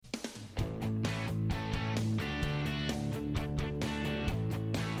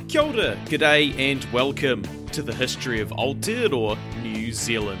Kia ora, g'day and welcome to the history of Aotearoa, New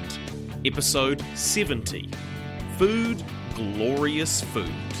Zealand. Episode 70, Food, Glorious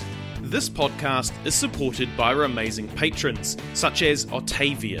Food. This podcast is supported by our amazing patrons, such as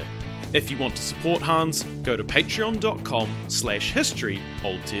Otavia. If you want to support Hans, go to patreon.com/history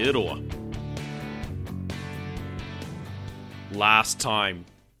Aotearoa. Last time,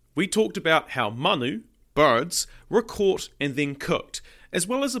 we talked about how manu, birds, were caught and then cooked, as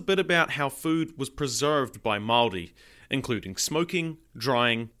well as a bit about how food was preserved by Māori, including smoking,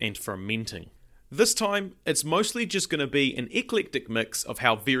 drying, and fermenting. This time, it's mostly just going to be an eclectic mix of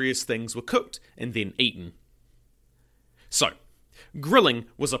how various things were cooked and then eaten. So, grilling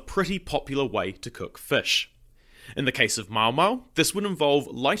was a pretty popular way to cook fish. In the case of mau, this would involve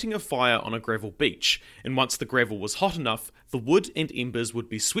lighting a fire on a gravel beach, and once the gravel was hot enough, the wood and embers would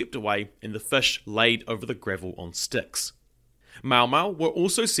be swept away and the fish laid over the gravel on sticks. Mau were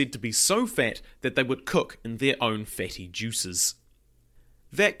also said to be so fat that they would cook in their own fatty juices.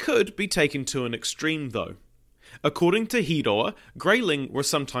 That could be taken to an extreme though. According to Hiroa, grayling were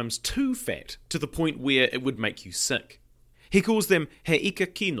sometimes too fat to the point where it would make you sick. He calls them he ika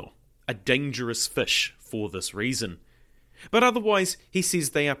kino, a dangerous fish, for this reason. But otherwise, he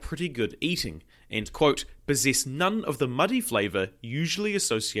says they are pretty good eating and, quote, possess none of the muddy flavour usually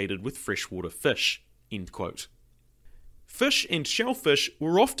associated with freshwater fish, end quote. Fish and shellfish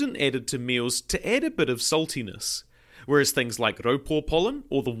were often added to meals to add a bit of saltiness, whereas things like raupo pollen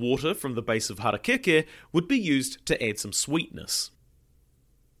or the water from the base of harakeke would be used to add some sweetness.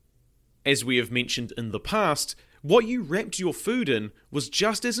 As we have mentioned in the past, what you wrapped your food in was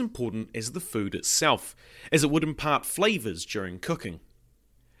just as important as the food itself, as it would impart flavours during cooking.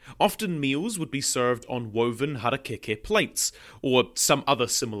 Often meals would be served on woven harakeke plates, or some other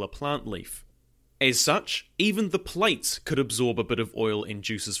similar plant leaf. As such, even the plates could absorb a bit of oil and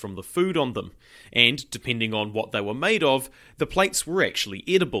juices from the food on them, and depending on what they were made of, the plates were actually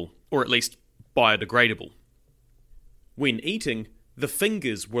edible, or at least biodegradable. When eating, the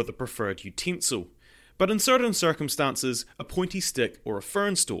fingers were the preferred utensil, but in certain circumstances, a pointy stick or a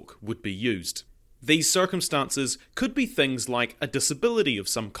fern stalk would be used. These circumstances could be things like a disability of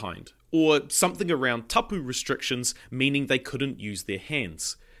some kind, or something around tapu restrictions meaning they couldn't use their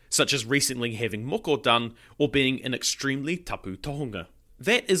hands, such as recently having moko done or being an extremely tapu tohunga.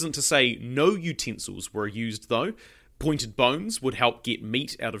 That isn't to say no utensils were used though. Pointed bones would help get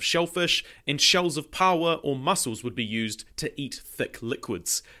meat out of shellfish, and shells of paua or mussels would be used to eat thick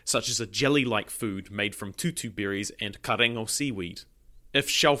liquids, such as a jelly-like food made from tutu berries and karengo seaweed. If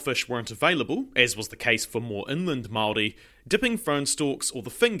shellfish weren't available, as was the case for more inland Māori, dipping fern stalks or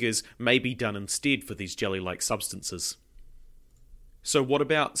the fingers may be done instead for these jelly-like substances. So what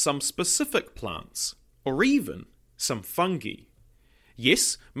about some specific plants? Or even some fungi?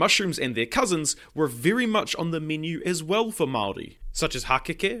 Yes, mushrooms and their cousins were very much on the menu as well for Māori, such as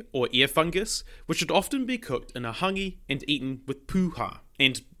hakeke or air fungus, which would often be cooked in a hangi and eaten with puha,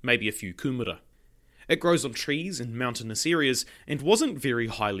 and maybe a few kumara. It grows on trees in mountainous areas and wasn't very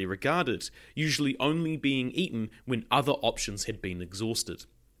highly regarded, usually only being eaten when other options had been exhausted.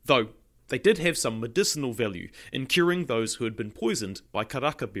 Though, they did have some medicinal value in curing those who had been poisoned by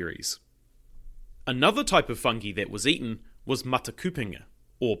karaka berries. Another type of fungi that was eaten was matakupinga,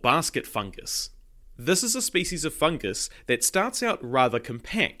 or basket fungus. This is a species of fungus that starts out rather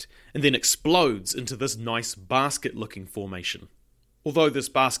compact and then explodes into this nice basket-looking formation. Although this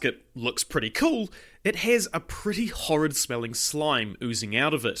basket looks pretty cool, it has a pretty horrid-smelling slime oozing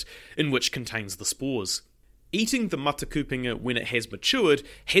out of it, in which contains the spores. Eating the matakupinga when it has matured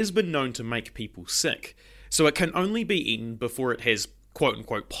has been known to make people sick, so it can only be eaten before it has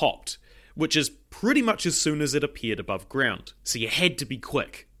quote-unquote popped, which is pretty much as soon as it appeared above ground, so you had to be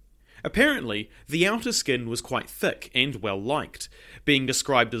quick. Apparently, the outer skin was quite thick and well-liked, being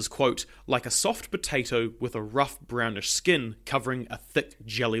described as, quote, like a soft potato with a rough brownish skin covering a thick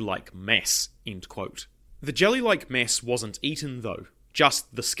jelly-like mass, end quote. The jelly-like mass wasn't eaten though,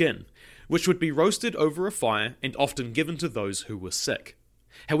 just the skin, which would be roasted over a fire and often given to those who were sick.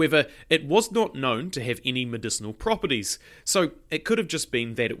 However, it was not known to have any medicinal properties, so it could have just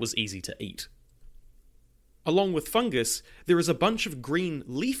been that it was easy to eat. Along with fungus, there is a bunch of green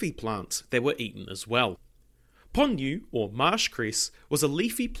leafy plants that were eaten as well. Ponyu, or marsh cress, was a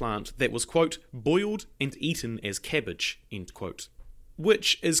leafy plant that was, quote, boiled and eaten as cabbage, end quote.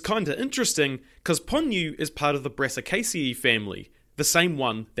 Which is kinda interesting, because ponyu is part of the Brassicaceae family, the same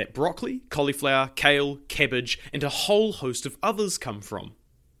one that broccoli, cauliflower, kale, cabbage, and a whole host of others come from.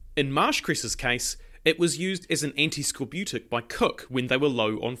 In marsh cress's case, it was used as an antiscorbutic by cook when they were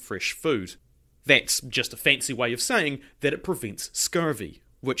low on fresh food. That's just a fancy way of saying that it prevents scurvy,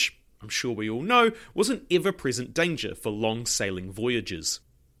 which I'm sure we all know was an ever-present danger for long-sailing voyages.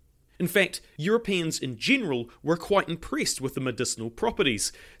 In fact, Europeans in general were quite impressed with the medicinal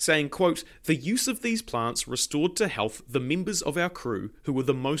properties, saying, quote, "The use of these plants restored to health the members of our crew who were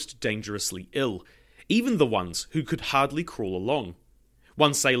the most dangerously ill, even the ones who could hardly crawl along.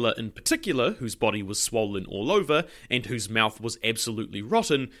 One sailor in particular, whose body was swollen all over and whose mouth was absolutely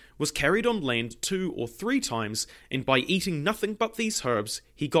rotten, was carried on land 2 or 3 times, and by eating nothing but these herbs,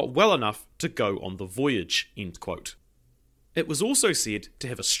 he got well enough to go on the voyage." End quote. It was also said to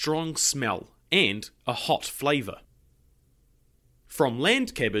have a strong smell and a hot flavour. From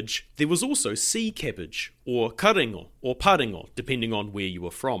land cabbage, there was also sea cabbage, or karengo, or parengo, depending on where you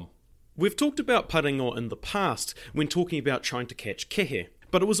were from. We've talked about parengo in the past when talking about trying to catch kehe,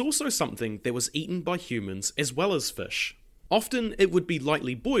 but it was also something that was eaten by humans as well as fish. Often it would be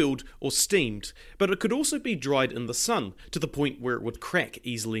lightly boiled or steamed, but it could also be dried in the sun to the point where it would crack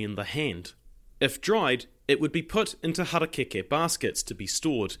easily in the hand. If dried, it would be put into harakeke baskets to be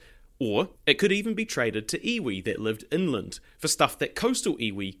stored, or it could even be traded to iwi that lived inland for stuff that coastal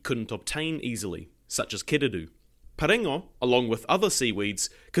iwi couldn't obtain easily, such as kereru. Parengo, along with other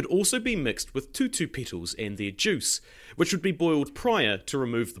seaweeds, could also be mixed with tutu petals and their juice, which would be boiled prior to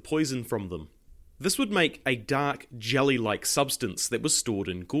remove the poison from them. This would make a dark, jelly-like substance that was stored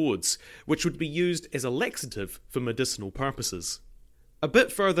in gourds, which would be used as a laxative for medicinal purposes. A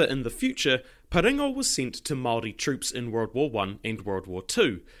bit further in the future, parengo was sent to Māori troops in World War I and World War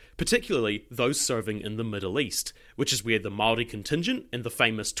II, particularly those serving in the Middle East, which is where the Māori contingent and the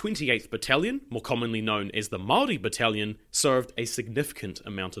famous 28th Battalion, more commonly known as the Māori Battalion, served a significant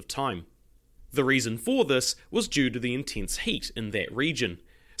amount of time. The reason for this was due to the intense heat in that region,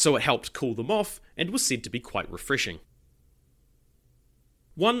 so it helped cool them off and was said to be quite refreshing.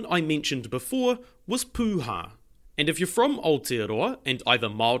 One I mentioned before was puha. And if you're from Aotearoa and either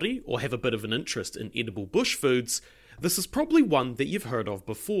Māori or have a bit of an interest in edible bush foods, this is probably one that you've heard of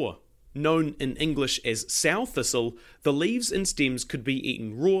before. Known in English as sow thistle, the leaves and stems could be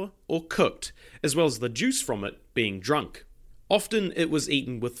eaten raw or cooked, as well as the juice from it being drunk. Often it was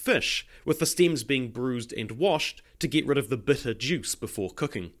eaten with fish, with the stems being bruised and washed to get rid of the bitter juice before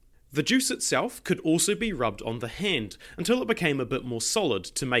cooking. The juice itself could also be rubbed on the hand until it became a bit more solid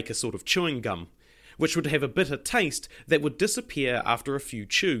to make a sort of chewing gum, which would have a bitter taste that would disappear after a few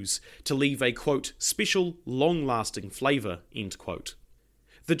chews, to leave a, quote, special, long-lasting flavour, end quote.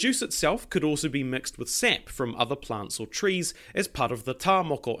 The juice itself could also be mixed with sap from other plants or trees as part of the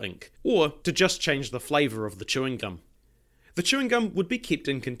tāmoko ink, or to just change the flavour of the chewing gum. The chewing gum would be kept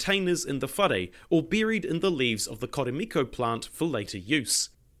in containers in the whare, or buried in the leaves of the koremiko plant for later use.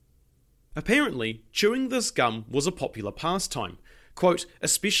 Apparently, chewing this gum was a popular pastime, quote,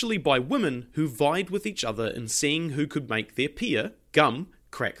 especially by women who vied with each other in seeing who could make their pia, gum,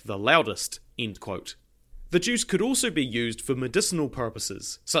 crack the loudest, end quote. The juice could also be used for medicinal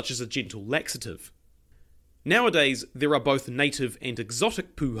purposes, such as a gentle laxative. Nowadays, there are both native and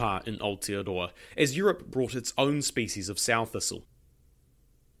exotic puha in Aotearoa, as Europe brought its own species of sow thistle.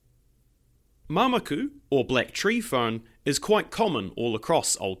 Mamaku, or black tree fern, is quite common all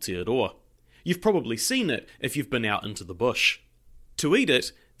across Aotearoa. You've probably seen it if you've been out into the bush. To eat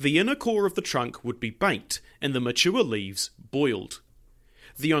it, the inner core of the trunk would be baked and the mature leaves boiled.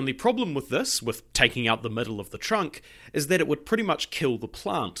 The only problem with this, with taking out the middle of the trunk, is that it would pretty much kill the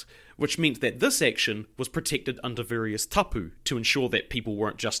plant, which meant that this action was protected under various tapu to ensure that people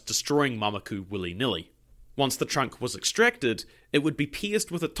weren't just destroying mamaku willy-nilly. Once the trunk was extracted, it would be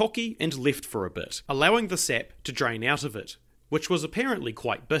pierced with a toki and left for a bit, allowing the sap to drain out of it, which was apparently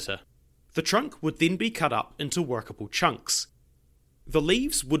quite bitter. The trunk would then be cut up into workable chunks. The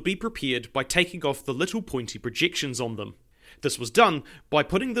leaves would be prepared by taking off the little pointy projections on them. This was done by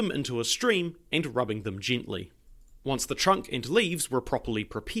putting them into a stream and rubbing them gently. Once the trunk and leaves were properly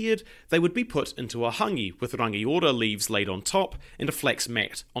prepared, they would be put into a hangi with rangiora leaves laid on top and a flax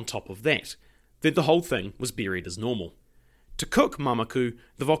mat on top of that. Then the whole thing was buried as normal. To cook mamaku,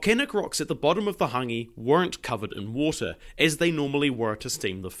 the volcanic rocks at the bottom of the hangi weren't covered in water, as they normally were to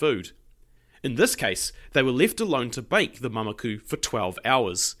steam the food. In this case, they were left alone to bake the mamaku for 12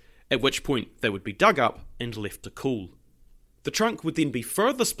 hours, at which point they would be dug up and left to cool. The trunk would then be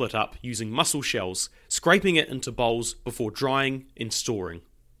further split up using mussel shells, scraping it into bowls before drying and storing.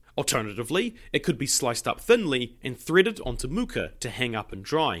 Alternatively, it could be sliced up thinly and threaded onto muka to hang up and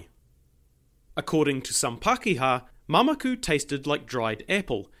dry. According to some Pākehā, mamaku tasted like dried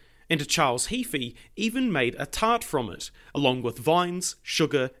apple, and Charles Heafy even made a tart from it, along with vines,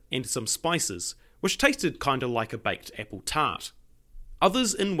 sugar, and some spices, which tasted kinda like a baked apple tart.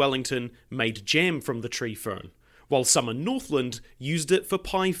 Others in Wellington made jam from the tree fern, while some in Northland used it for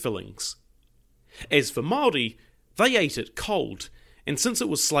pie fillings. As for Māori, they ate it cold, and since it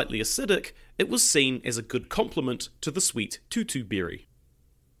was slightly acidic, it was seen as a good complement to the sweet tutu berry.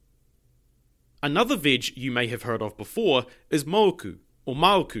 Another veg you may have heard of before is moku, or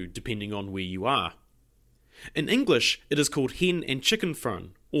mauku depending on where you are. In English, it is called hen and chicken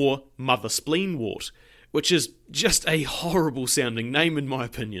fern, or mother spleenwort, which is just a horrible sounding name in my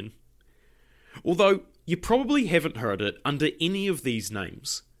opinion. Although, you probably haven't heard it under any of these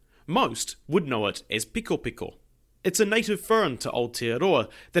names. Most would know it as pikopiko. It's a native fern to Aotearoa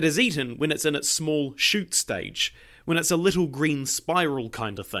that is eaten when it's in its small shoot stage, when it's a little green spiral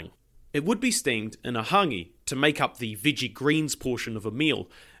kind of thing. It would be steamed in a hangi to make up the veggie greens portion of a meal,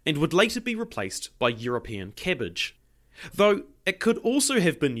 and would later be replaced by European cabbage. Though it could also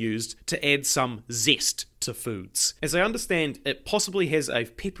have been used to add some zest to foods. As I understand, it possibly has a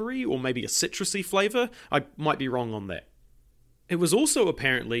peppery or maybe a citrusy flavour. I might be wrong on that. It was also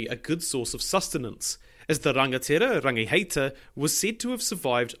apparently a good source of sustenance, as the rangatira Rangiheita was said to have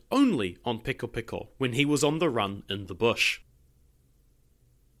survived only on pikopiko when he was on the run in the bush.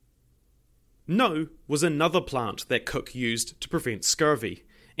 No was another plant that Cook used to prevent scurvy,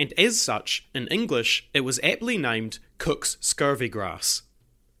 and as such, in English, it was aptly named Cook's scurvy grass.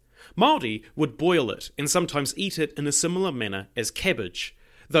 Māori would boil it and sometimes eat it in a similar manner as cabbage,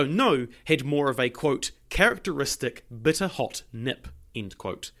 though no had more of a, quote, characteristic bitter hot nip, end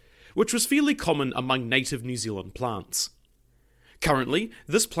quote, which was fairly common among native New Zealand plants. Currently,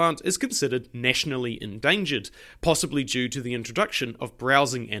 this plant is considered nationally endangered, possibly due to the introduction of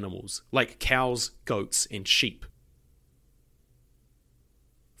browsing animals like cows, goats, and sheep.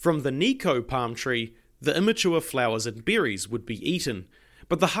 From the Nico palm tree, the immature flowers and berries would be eaten,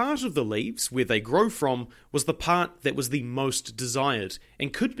 but the heart of the leaves, where they grow from, was the part that was the most desired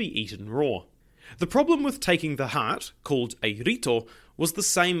and could be eaten raw. The problem with taking the heart, called a rito, was the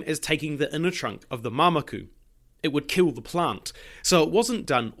same as taking the inner trunk of the mamaku. It would kill the plant, so it wasn't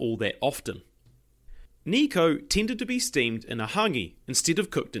done all that often. Nico tended to be steamed in a hangi instead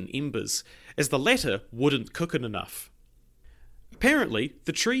of cooked in embers, as the latter wouldn't cook it enough. Apparently,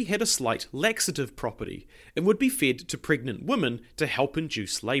 the tree had a slight laxative property and would be fed to pregnant women to help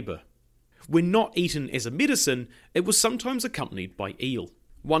induce labour. When not eaten as a medicine, it was sometimes accompanied by eel.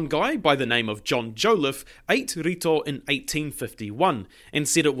 One guy by the name of John Jolliffe ate rito in 1851 and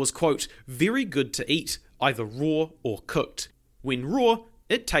said it was, quote, very good to eat, either raw or cooked. When raw,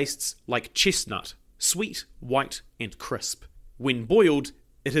 it tastes like chestnut, sweet, white, and crisp. When boiled,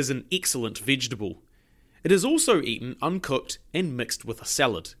 it is an excellent vegetable. It is also eaten uncooked and mixed with a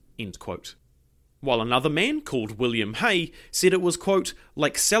salad, end quote. While another man called William Hay said it was, quote,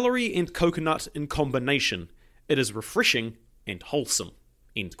 like celery and coconut in combination. It is refreshing and wholesome,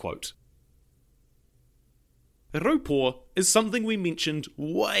 end quote. Raupo is something we mentioned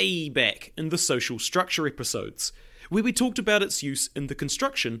way back in the social structure episodes, where we talked about its use in the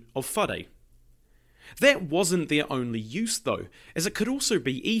construction of whare. That wasn't their only use though, as it could also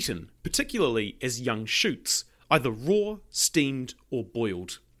be eaten, particularly as young shoots, either raw, steamed, or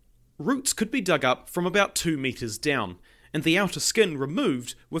boiled. Roots could be dug up from about 2 meters down, and the outer skin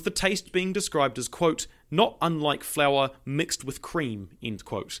removed, with the taste being described as, quote, not unlike flour mixed with cream, end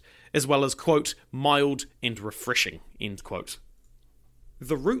quote, as well as, quote, mild and refreshing, end quote.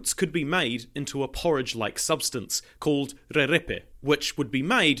 The roots could be made into a porridge-like substance called rerepe, which would be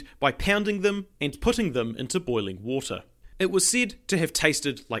made by pounding them and putting them into boiling water. It was said to have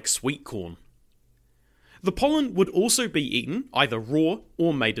tasted like sweet corn. The pollen would also be eaten either raw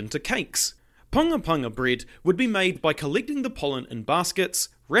or made into cakes. Panga panga bread would be made by collecting the pollen in baskets,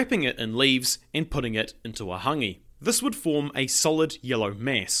 wrapping it in leaves, and putting it into a hangi. This would form a solid yellow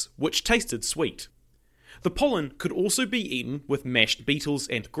mass, which tasted sweet. The pollen could also be eaten with mashed beetles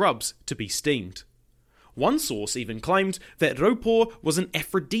and grubs to be steamed. One source even claimed that raupo was an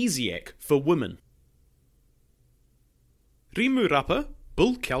aphrodisiac for women. Rimurapa,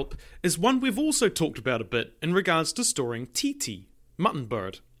 bull kelp, is one we've also talked about a bit in regards to storing titi, mutton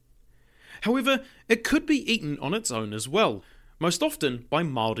bird. However, it could be eaten on its own as well, most often by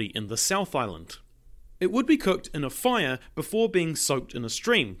Māori in the South Island. It would be cooked in a fire before being soaked in a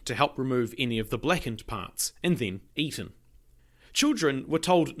stream to help remove any of the blackened parts, and then eaten. Children were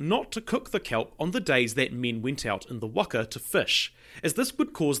told not to cook the kelp on the days that men went out in the waka to fish, as this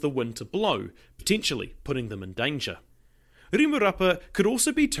would cause the wind to blow, potentially putting them in danger. Rimurapa could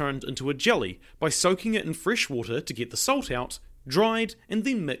also be turned into a jelly by soaking it in fresh water to get the salt out, dried, and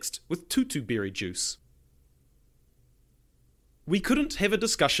then mixed with tutu berry juice. We couldn't have a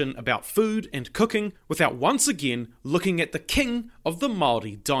discussion about food and cooking without once again looking at the king of the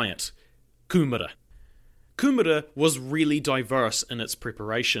Māori diet, kumara. kumara was really diverse in its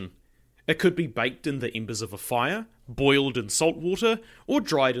preparation. It could be baked in the embers of a fire, boiled in salt water, or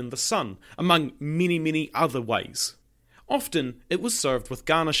dried in the sun, among many other ways. Often, it was served with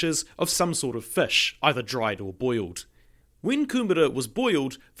garnishes of some sort of fish, either dried or boiled. When kumara was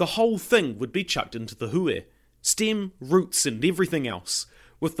boiled, the whole thing would be chucked into the hue, stem, roots and everything else,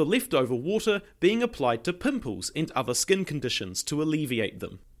 with the leftover water being applied to pimples and other skin conditions to alleviate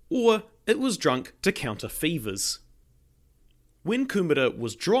them. Or it was drunk to counter fevers. When kumara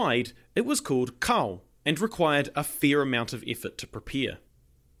was dried, it was called kao and required a fair amount of effort to prepare.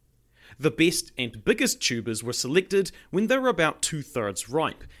 The best and biggest tubers were selected when they were about 2/3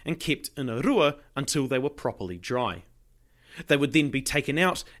 ripe and kept in a rua until they were properly dry. They would then be taken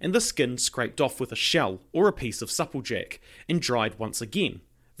out and the skin scraped off with a shell or a piece of supplejack and dried once again,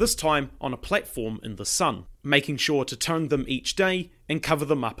 this time on a platform in the sun, making sure to turn them each day and cover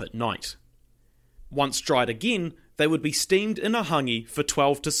them up at night. Once dried again, they would be steamed in a hangi for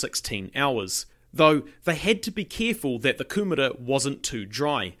 12 to 16 hours, though they had to be careful that the kumara wasn't too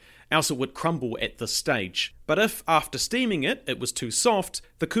dry, else it would crumble at this stage. But if, after steaming it was too soft,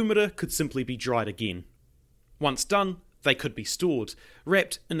 the kumara could simply be dried again. Once done, they could be stored,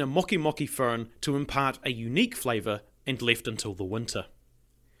 wrapped in a moki fern to impart a unique flavour and left until the winter.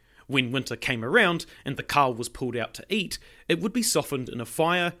 When winter came around and the kao was pulled out to eat, it would be softened in a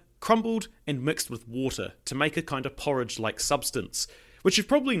fire, crumbled and mixed with water to make a kind of porridge-like substance, which you've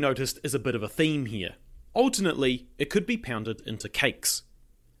probably noticed is a bit of a theme here. Alternately, it could be pounded into cakes.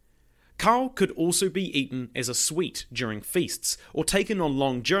 Kao could also be eaten as a sweet during feasts, or taken on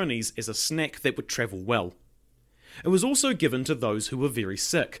long journeys as a snack that would travel well. It was also given to those who were very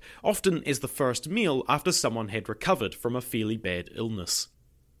sick, often as the first meal after someone had recovered from a fairly bad illness.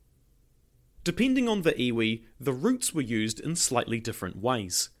 Depending on the iwi, the roots were used in slightly different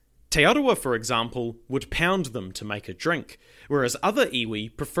ways. Te Arawa, for example, would pound them to make a drink, whereas other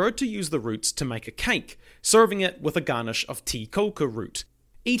iwi preferred to use the roots to make a cake, serving it with a garnish of te kauka root,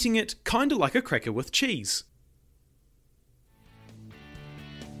 eating it kinda like a cracker with cheese.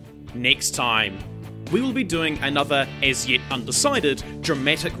 Next time, we will be doing another as yet undecided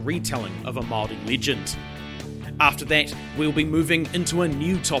dramatic retelling of a Māori legend. After that, we'll be moving into a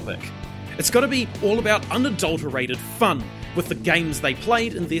new topic. It's got to be all about unadulterated fun with the games they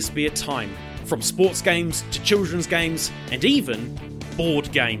played in their spare time, from sports games to children's games and even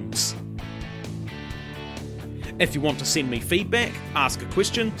board games. If you want to send me feedback, ask a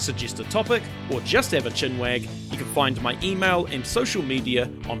question, suggest a topic, or just have a chinwag, you can find my email and social media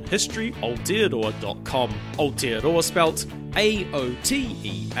on historyaotearoa.com. Aotearoa spelt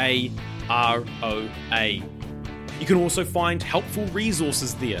Aotearoa. You can also find helpful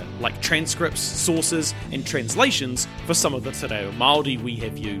resources there, like transcripts, sources, and translations for some of the te reo Māori we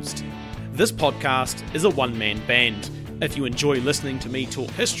have used. This podcast is a one-man band. If you enjoy listening to me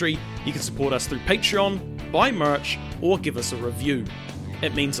talk history, you can support us through Patreon, buy merch, or give us a review.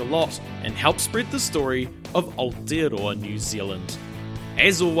 It means a lot and helps spread the story of Aotearoa New Zealand.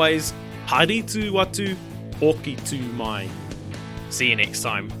 As always, haere tu watu, hoki tu mai. See you next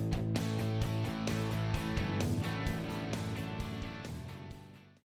time.